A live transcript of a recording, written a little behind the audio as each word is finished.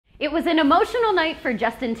It was an emotional night for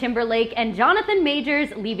Justin Timberlake and Johnathan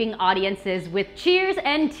Majors, leaving audiences with cheers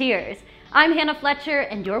and tears. I'm Hannah Fletcher,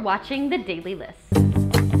 and you're watching The Daily List.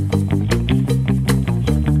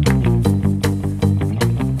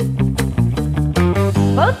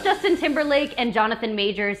 Both Justin Timberlake and Johnathan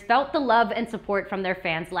Majors felt the love and support from their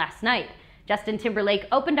fans last night. Justin Timberlake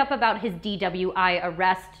opened up about his DWI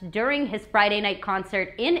arrest during his Friday night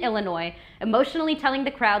concert in Illinois, emotionally telling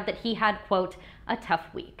the crowd that he had, quote, a tough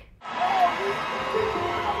week.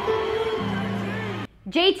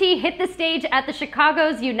 JT hit the stage at the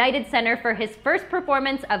Chicago's United Center for his first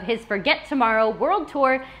performance of his Forget Tomorrow World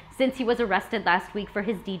Tour since he was arrested last week for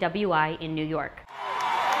his DWI in New York.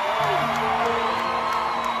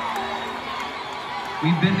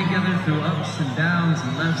 We've been together through ups and downs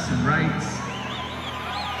and lefts and rights.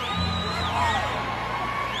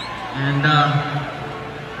 And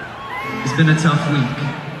it's been a tough week.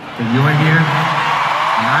 But you're here,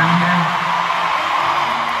 and I'm here,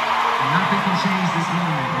 and nothing can change this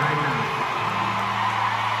moment right now.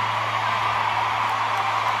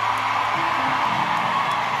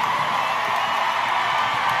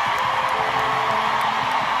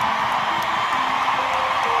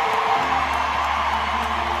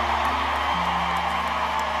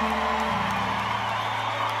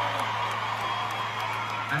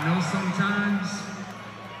 I know sometimes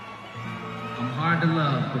I'm hard to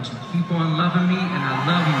love, but you keep on loving me, and I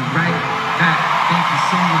love you right back. Thank you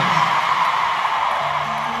so much.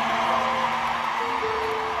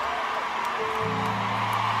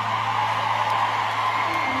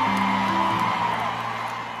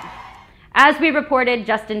 As we reported,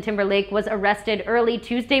 Justin Timberlake was arrested early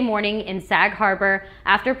Tuesday morning in Sag Harbor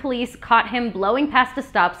after police caught him blowing past a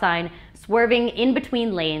stop sign, swerving in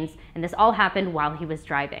between lanes, and this all happened while he was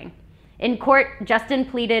driving. In court, Justin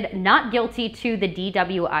pleaded not guilty to the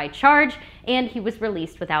DWI charge, and he was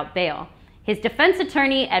released without bail. His defense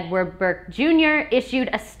attorney, Edward Burke Jr., issued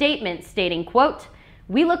a statement stating, quote,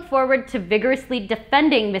 "We look forward to vigorously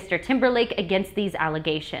defending Mr. Timberlake against these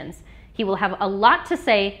allegations. He will have a lot to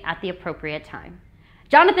say at the appropriate time."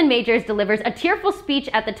 Johnathan Majors delivers a tearful speech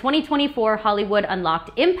at the 2024 Hollywood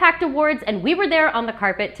Unlocked Impact Awards, and we were there on the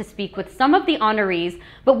carpet to speak with some of the honorees,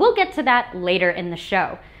 but we'll get to that later in the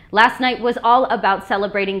show. Last night was all about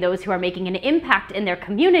celebrating those who are making an impact in their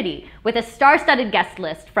community, with a star-studded guest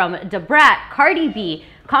list from Da Brat, Cardi B,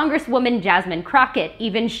 Congresswoman Jasmine Crockett,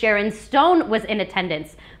 even Sharon Stone was in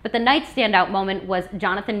attendance. But the night's standout moment was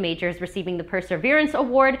Johnathan Majors receiving the Perseverance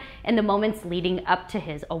Award and the moments leading up to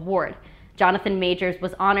his award. Johnathan Majors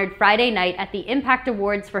was honored Friday night at the Impact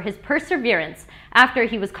Awards for his perseverance after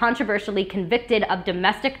he was controversially convicted of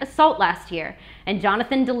domestic assault last year, and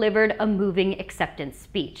Johnathan delivered a moving acceptance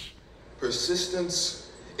speech. Persistence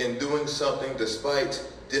in doing something despite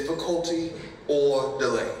difficulty or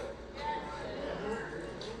delay.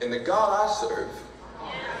 And the God I serve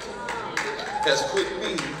has put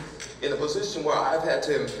me in a position where I've had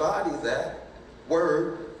to embody that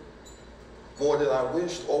word more than I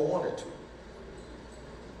wished or wanted to.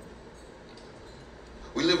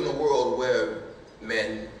 We live in a world where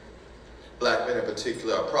men, black men in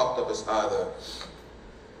particular, are propped up as either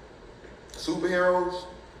superheroes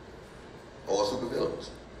or supervillains.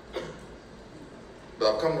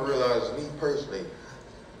 But I've come to realize, me personally,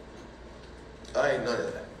 I ain't none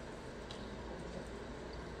of that.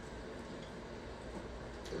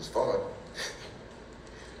 It was fun.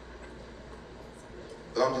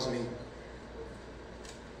 But I'm just me.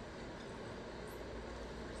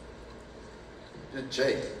 You're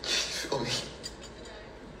Jake, you feel me?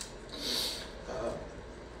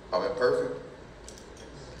 I'm imperfect.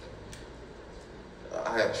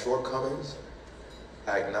 I have shortcomings.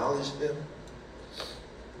 I acknowledge them.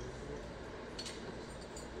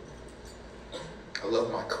 I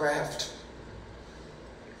love my craft.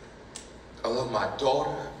 I love my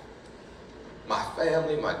daughter, my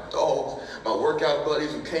family, my dogs, my workout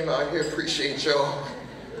buddies who came out here. Appreciate y'all.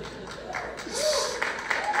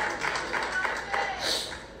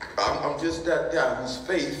 I'm just that guy whose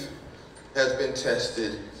faith has been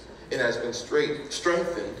tested and has been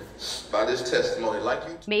strengthened by this testimony. Like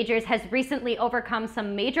you. Majors has recently overcome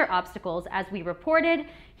some major obstacles. As we reported,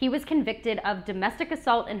 he was convicted of domestic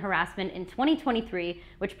assault and harassment in 2023,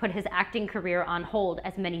 which put his acting career on hold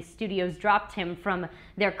as many studios dropped him from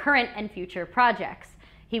their current and future projects.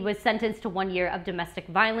 He was sentenced to 1 year of domestic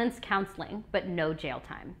violence counseling, but no jail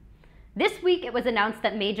time. This week, it was announced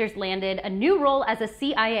that Majors landed a new role as a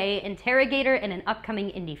CIA interrogator in an upcoming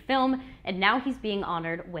indie film, and now he's being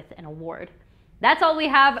honored with an award. That's all we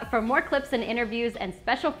have. For more clips and interviews and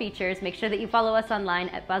special features, make sure that you follow us online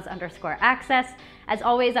at buzz_access. As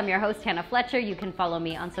always, I'm your host, Hannah Fletcher. You can follow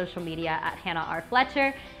me on social media at Hannah R.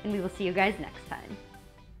 Fletcher, and we will see you guys next time.